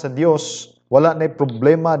kuhaon na sa Dios, wala na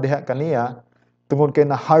problema diha kaniya, tungod kay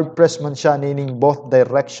na hard-pressed man siya nining both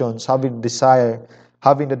directions, having the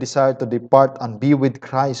desire to depart and be with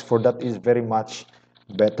Christ, for that is very much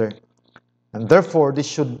better. And therefore, this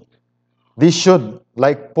should,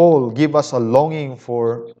 like Paul, give us a longing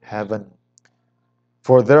for heaven.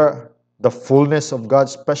 For there, the fullness of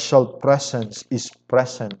God's special presence is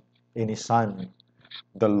present in His Son,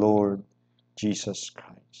 the Lord Jesus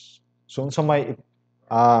Christ. So, unsa may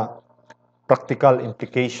practical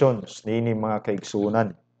implications nini mga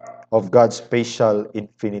kaigsunan of God's spatial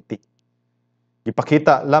infinity.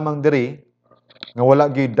 Ipakita lamang diri nga wala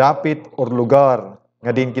gyud dapit or lugar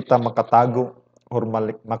nga din kita makatago or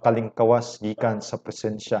makalingkawas gikan sa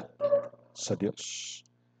presensya sa Dios.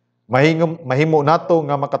 Mahimo nato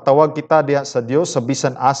nga makatawag kita diha sa Dios sa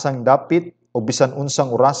bisan asang dapit o bisan unsang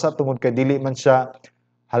orasa, tungod kay dili man siya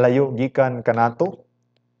halayo gikan kanato.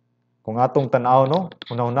 Kung atong tan-aw no,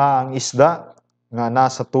 una-una ang isda nga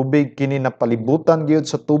nasa tubig, kini napalibutan gyud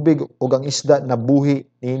sa tubig, ug ang isda nabuhi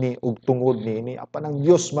niini ug tungod niini. Apan ang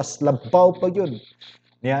Dios mas labaw pa gyud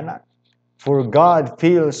niana. For God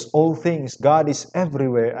fills all things. God is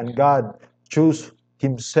everywhere, and God choose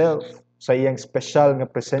Himself sa iyang special nga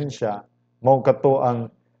presensya. Mao kato ang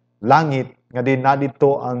langit nga din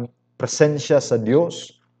nadito ang presensya sa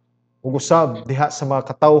Dios. Ug usab diha sa mga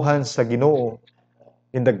katawhan sa Ginoo,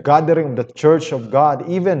 in the gathering of the church of God,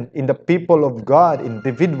 even in the people of God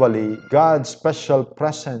individually, God's special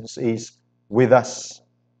presence is with us.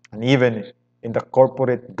 And even in the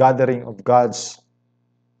corporate gathering of God's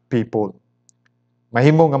people.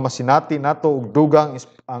 Mahimo nga masinati nato og dugang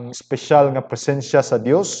ang special nga presensya sa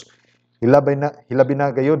Dios. Hilabi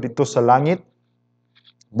na gayo dito sa langit.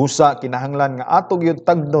 Busa kinahanglan nga ato gyud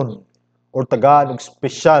tagnon or tagaan og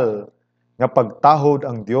special nga pagtahod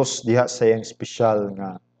ang Dios diha sa iyang special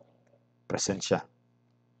nga presensya.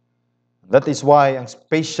 That is why ang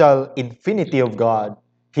spatial infinity of God,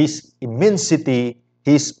 His immensity,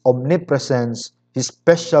 His omnipresence, His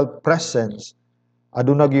special presence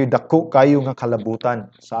Aduna gyud dako kayo nga kalabutan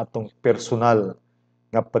sa atong personal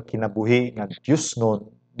nga pagkinabuhi nga Dios nun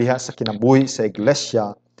diha sa kinabuhi sa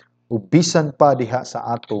iglesia ug bisan pa diha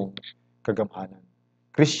sa atong kagamhanan.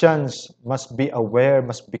 Christians must be aware,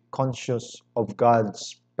 must be conscious of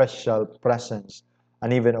God's special presence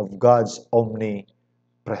and even of God's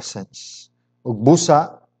omnipresence. Ug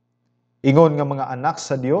busa, ingon nga mga anak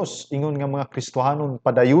sa Dios, ingon nga mga Kristohanon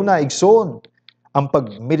padayuna igsoon ang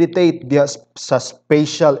pag-meditate diha sa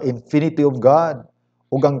spatial infinity of God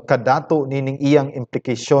ug ang kadato nining iyang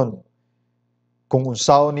implikasyon. Kung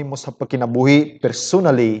unsaon nimo sa pagkinabuhi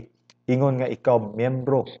personally, ingon nga ikaw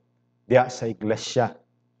miyembro diha sa iglesia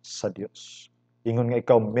sa Dios. Ingon nga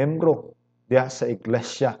ikaw miyembro diha sa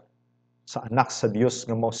iglesia sa anak sa Dios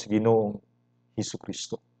nga mao si Ginoong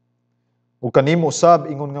Hesukristo. Ug kanimo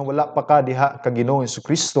usab ingon nga wala pa ka diha ka Ginoong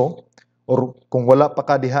Hesukristo, or kung wala pa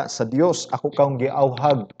ka diha sa Dios, ako kaong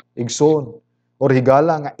giawhag igsoon or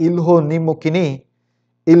higala nga ilhon nimo kini,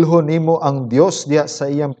 ilhon nimo ang Dios diha sa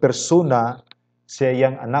iyang persona, sa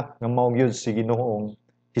iyang anak nga mao gyud si Ginoong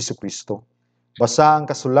Hesukristo. Basa ang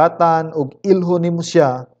kasulatan ug ilhon nimo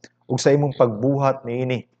siya ug sa imong pagbuhat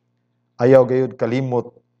niini. Ayaw gayud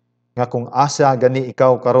kalimot nga kung asa gani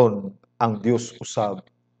ikaw karon, ang Dios usab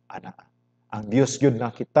ana. Ang Dios gyud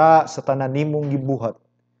nakita sa tanan nimong gibuhat.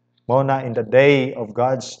 Mao na in the day of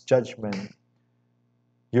God's judgment,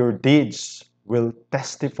 your deeds will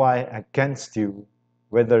testify against you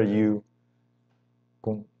whether you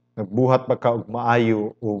kung nagbuhat ba ka og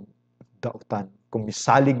maayo o dautan, kung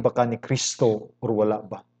misalig ba ka ni Kristo or wala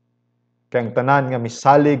ba. Kaya ang tanan nga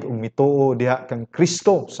misalig ug mituo diha kang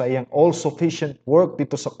Kristo sa iyang all-sufficient work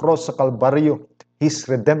dito sa cross sa Kalbaryo, His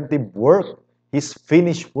redemptive work, His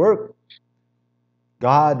finished work,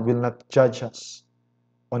 God will not judge us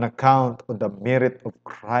on account of the merit of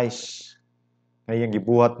Christ na iyang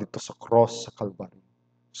gibuhat dito sa cross sa Kalbaryo.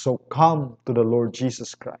 So come to the Lord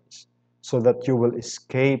Jesus Christ so that you will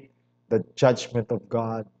escape the judgment of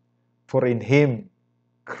God. For in Him,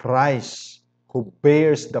 Christ, who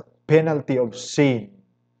bears the penalty of sin,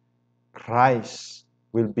 Christ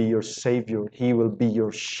will be your Savior. He will be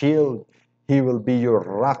your shield. He will be your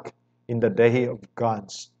rock in the day of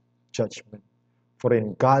God's judgment. For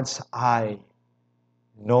in God's eye,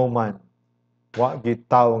 no man, wa gyud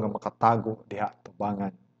tawo nga makatago diha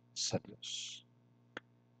tubangan sa Dios.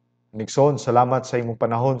 Nigsoon, salamat sa imong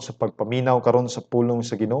panahon sa pagpaminaw karon sa pulong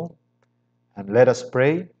sa Ginoo. And let us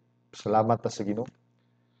pray. Salamat ta sa Ginoo.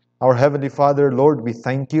 Our Heavenly Father, Lord, we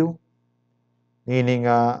thank you. Meaning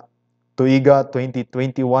tuiga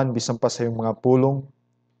 2021 bisan pa sa imong mga pulong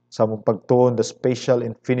sa among pagtuon the spatial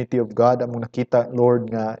infinity of God, among nakita,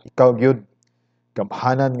 Lord, nga ikaw gyud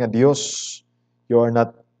gamhanan nga Dios. You are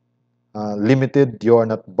not limited, you are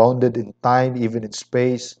not bounded in time, even in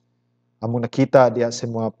space. Among nakita diya sa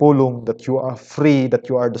mga pulong that you are free,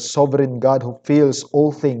 that you are the sovereign God who fills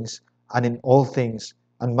all things and in all things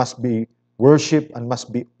and must be worshipped and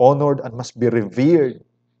must be honored and must be revered.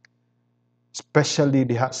 Especially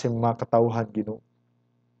diha sa mga katawhan, Ginoo.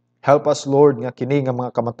 Help us, Lord, nga kini nga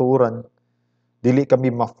mga kamaturan, dili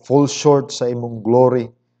kami ma-fall short sa imong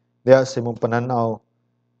glory diha sa imong pananaw.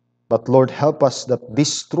 But Lord, help us that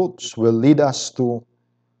these truths will lead us to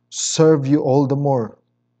serve you all the more,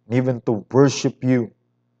 and even to worship you.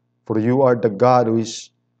 For you are the God who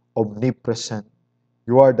is omnipresent.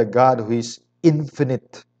 You are the God who is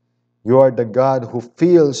infinite. You are the God who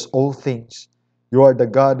fills all things. You are the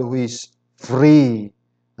God who is free.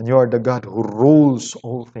 And you are the God who rules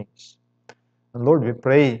all things. And Lord, we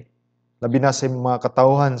pray, labi na sa mga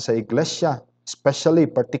katauhan sa iglesia, especially,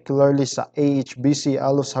 particularly sa AHBC,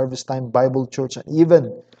 Alos Harvest Time Bible Church, and even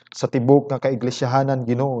sa tibok nga kaiglesia,hanan,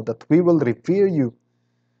 Ginoo, that we will revere you.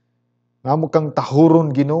 Nga mo kang tahuron,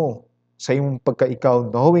 Ginoo, sa imong pagkaikaw,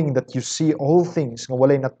 knowing that you see all things, nga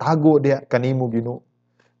walay natago diha kanimo, Ginoo.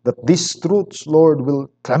 That these truths, Lord, will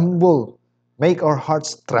tremble, make our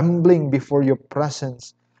hearts trembling before your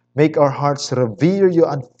presence, make our hearts revere you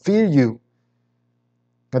and fear you.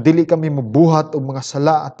 Nga dili kami mabuhat og mga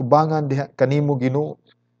sala at tubangan diha kanimo, Ginoo,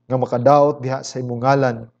 nga makadaot diha sa imong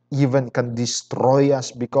ngalan, even can destroy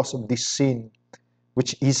us because of this sin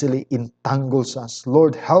which easily entangles us.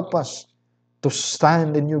 Lord, help us to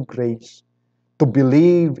stand in your grace, to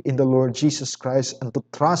believe in the Lord Jesus Christ, and to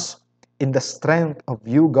trust in the strength of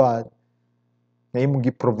you, God, na imong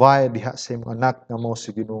gi-provide diha sa imong anak nga mao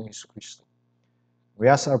si Ginoong Hesukristo. We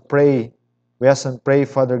ask and pray,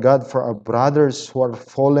 Father God, for our brothers who are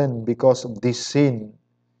fallen because of this sin.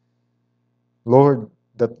 Lord,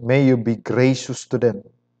 that may you be gracious to them,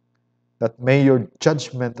 that may your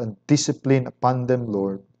judgment and discipline upon them,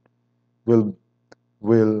 Lord, will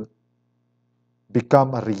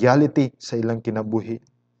become a reality sa ilang kinabuhi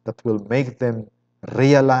that will make them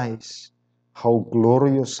realize how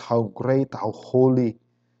glorious, how great, how holy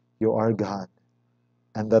you are, God,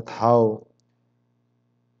 and that how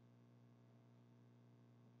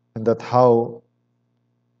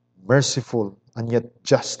merciful and yet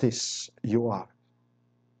justice you are.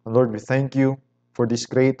 And Lord, we thank you for this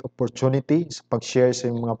great opportunity sa pag-share sa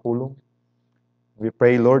iyong mga pulong. We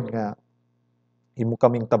pray, Lord, nga imo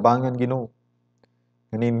kaming tabangan, Ginoo.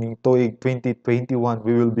 Ngayon tuig 2021,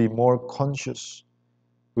 we will be more conscious.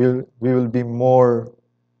 We will be more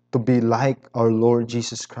to be like our Lord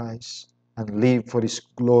Jesus Christ and live for His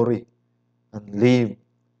glory and live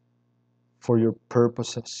for your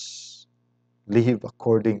purposes. Live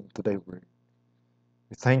according to thy word.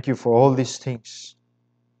 We thank you for all these things.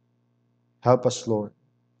 Help us, Lord,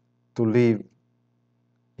 to live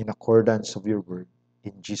in accordance of your word.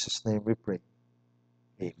 In Jesus' name we pray.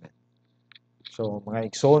 Amen. So, mga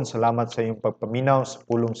igsoon, salamat sa iyong pagpaminaw sa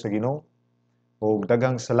pulong sa Ginoo. O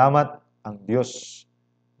daghang salamat ang Dios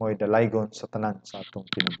mo'y dalaygon sa tanan sa atong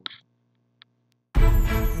kinabuhi.